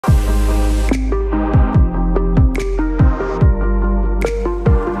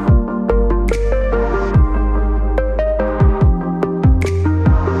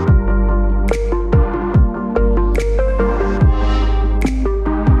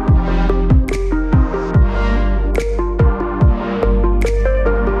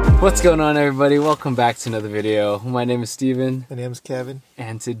What's going on, everybody? Welcome back to another video. My name is Steven. My name is Kevin.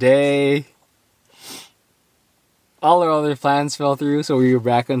 And today, all our other plans fell through, so we were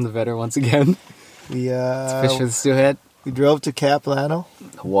back on the Vedder once again. We to fish for the Steelhead. We drove to Campground.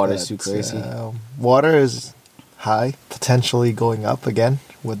 The water's too crazy. Water is high, potentially going up again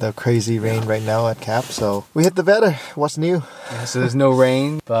with the crazy rain right now at Cap. So we hit the Vedder. What's new? Yeah, so there's no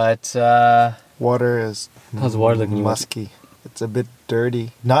rain, but water is how's the water looking? Musky. It's a bit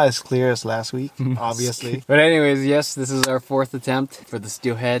dirty. Not as clear as last week, obviously. But anyways, yes, this is our 4th attempt for the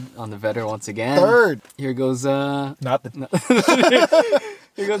Steelhead on the Vedder once again. 3rd. Here goes nothing.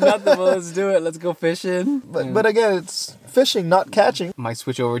 Here goes nothing. Well, let's do it. Let's go fishing. But again, it's fishing, not catching. Might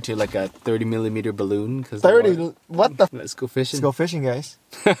switch over to like a 30mm balloon. 30? What the? Let's go fishing. Let's go fishing, guys.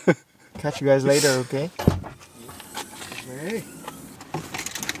 Catch you guys later, okay? Hey.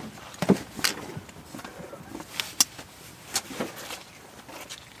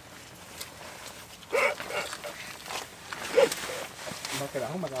 Cái đó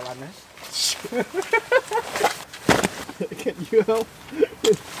không mặc lạnh đấy. Can you help?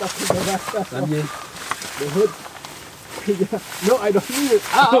 Làm gì? The hood. No, I don't need it.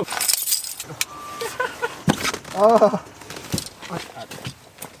 Ow! Oh.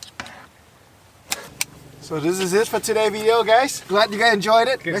 So this is it for today's video, guys. Glad you guys enjoyed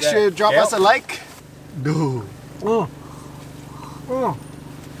it. Make sure you drop us a like. Dude. Oh. Oh.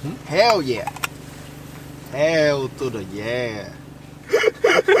 Hell yeah. Hell to the yeah.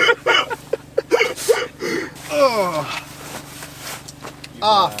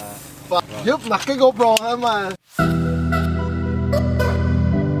 Fuck. Giúp mặc cái GoPro thôi mà.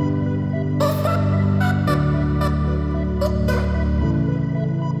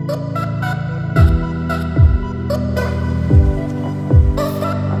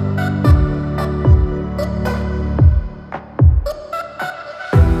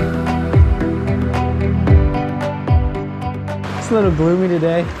 It's a little gloomy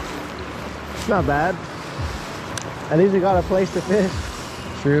today. It's not bad. At least we got a place to fish.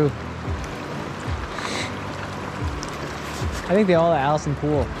 True. I think they all at Allison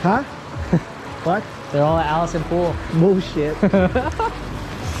Pool. Huh? What? They're all at Allison Pool. Bullshit. Like,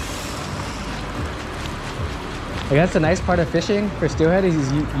 that's the nice part of fishing for Steelhead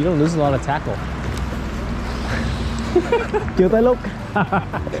is you don't lose a lot of tackle. Chưa tới lúc.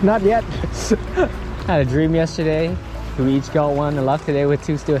 Not yet. I had a dream yesterday. We each got one. And luck today with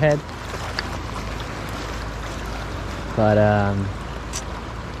 2 Steelhead. But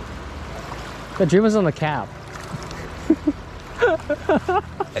the dream was on the cap.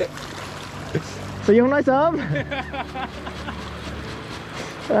 Sao không nói sớm?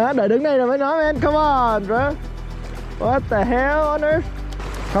 Đợi đứng đây rồi mới nói, man. Come on, bro. What the hell on earth?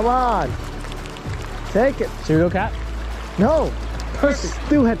 Come on. Take it. Should we go cap? No.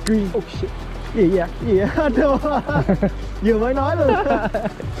 Steelhead green. Oh shit. Gì vậy? Gì vậy? Vừa mới nói luôn.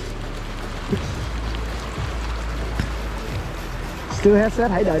 Steelhead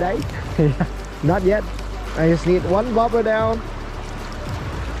said hãy đợi đấy. Not yet. I just need one bobber down.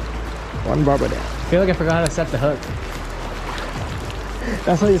 One bobber down. I feel like I forgot how to set the hook.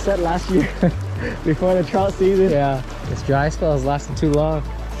 That's what you said last year. Before the trout season. Yeah. This dry spell is lasting too long.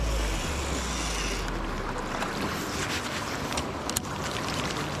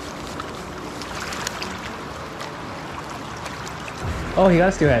 Oh, he got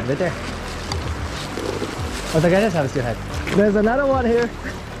a Steelhead right there. Oh, the guy does have a Steelhead. There's another one here.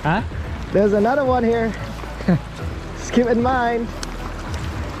 Huh? There's another one here. Just keep in mind.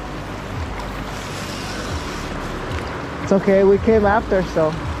 It's okay, we came after,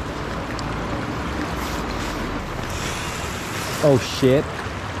 so. Oh shit.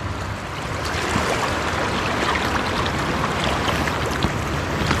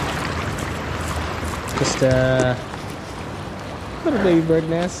 Just little baby bird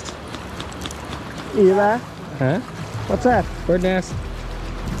nest. Gì ba? Huh? What's that? Bird nest.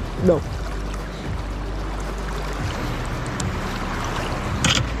 No.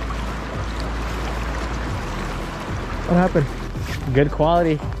 What happened? Good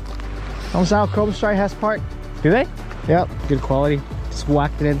quality. Không sao, Chrome Strike has part. Do they? Yep. Good quality. Just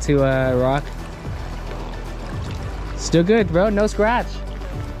whacked it into a rock. Still good, bro. No scratch.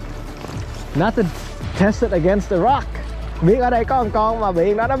 Nothing. Test it against the rock. Biết ở đây có một con mà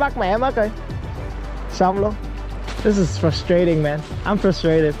bị nó bắt mẹ mất rồi. Xong luôn. This is frustrating, man. I'm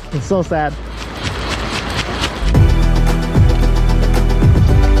frustrated. It's so sad.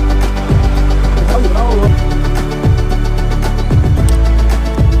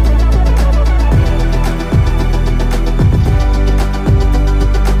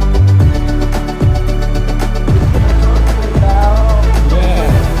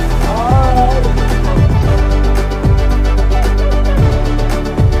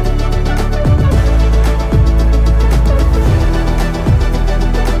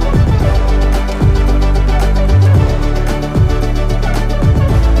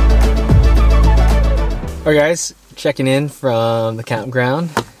 Alright guys, checking in from the campground.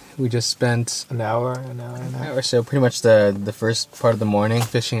 We just spent an hour and a half. So pretty much the first part of the morning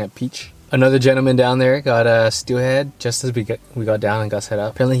fishing at Peach. Another gentleman down there got a steelhead just as we got down and got set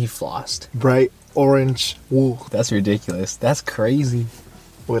up. Apparently he flossed. Bright orange wool. That's ridiculous. That's crazy.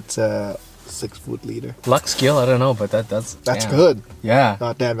 With 6 foot leader. Luck, skill, I don't know, but that's damn. Good. Yeah.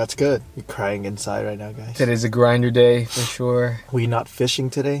 Oh damn, that's good. You're crying inside right now, guys. Today's a grinder day for sure. We not fishing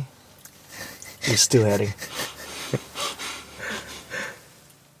today. We're steelheading.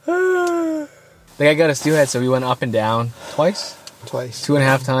 The guy got a steelhead, so we went up and down twice.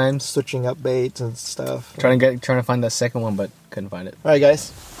 2.5 times. Switching up baits and stuff. Trying to find that second one, but couldn't find it. Alright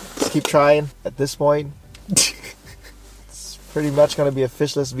guys, let's keep trying. At this point, it's pretty much gonna be a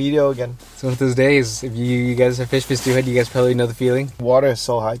fishless video again. So one of those days, if you guys have fished for steelhead, you guys probably know the feeling. Water is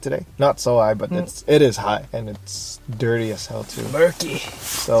so high today. Not so high, but it is high, and it's dirty as hell too. Murky.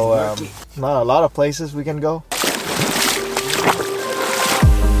 So not a lot of places we can go.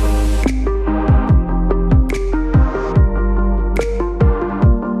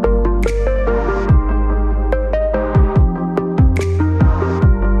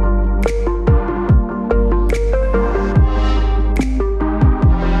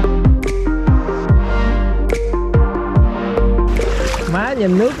 Má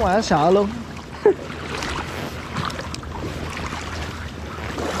nhìn nước mà sợ luôn.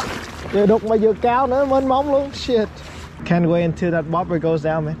 Vừa đục mà vừa cao nữa, mênh mông luôn. Shit. Can't wait until that bobber goes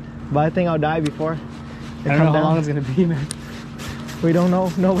down, man. But I think I'll die before. I don't know how long it's gonna be, man. We don't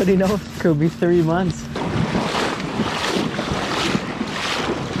know. Nobody knows. Could be 3 months.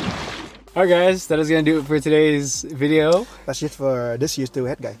 Alright guys, that is gonna do it for today's video. That's it for this year's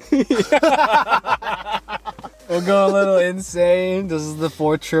steelhead, guy. We'll go a little insane. This is the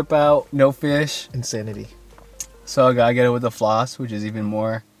 4th trip out, no fish. Insanity. So I gotta get it with the floss, which is even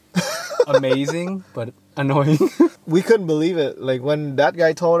more amazing, but annoying. We couldn't believe it. Like when that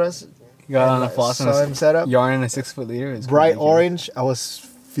guy told us, He got on a floss and him set up. yarn and a 6 foot leader. Bright orange. I was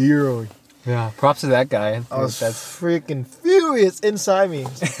furious. Yeah, props to that guy. I was freaking furious inside me.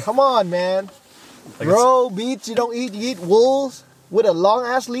 Come on, man. Like bro, beach, you don't eat, you eat wolves with a long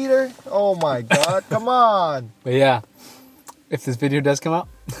ass leader? Oh my god, come on. But yeah, if this video does come out,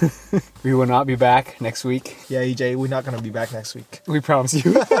 we will not be back next week. Yeah, EJ, we're not gonna be back next week. We promise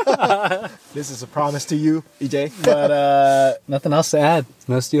you. This is a promise to you, EJ. But nothing else to add.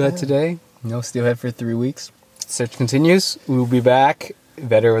 No steelhead today. No steelhead for 3 weeks. Search continues. We will be back.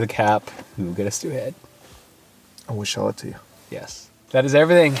 Vedder with a cap. We will get a steelhead. And we'll show it to you. Yes. That is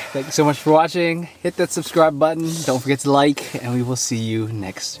everything. Thank you so much for watching. Hit that subscribe button. Don't forget to like. And we will see you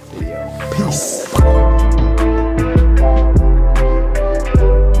next video. Peace.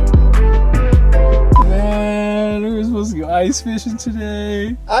 Man, we were supposed to go ice fishing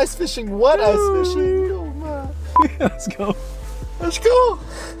today. Ice fishing? What ice fishing? Oh man. Let's go. Let's go.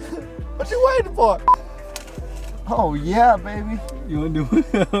 What you waiting for? Oh yeah, baby. You want to do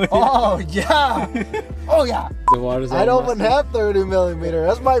it? Oh yeah. Oh yeah. The water's I don't even have 30 millimeter.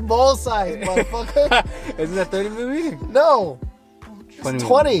 That's my ball size, motherfucker. Isn't that 30 millimeter? No. It's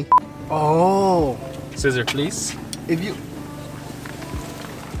 20. Oh. Scissor, please. If you...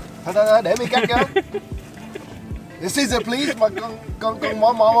 Thôi, để mình cắt nha. Scissor please, mà con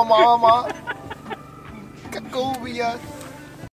mỏ. Cắt cu bây giờ.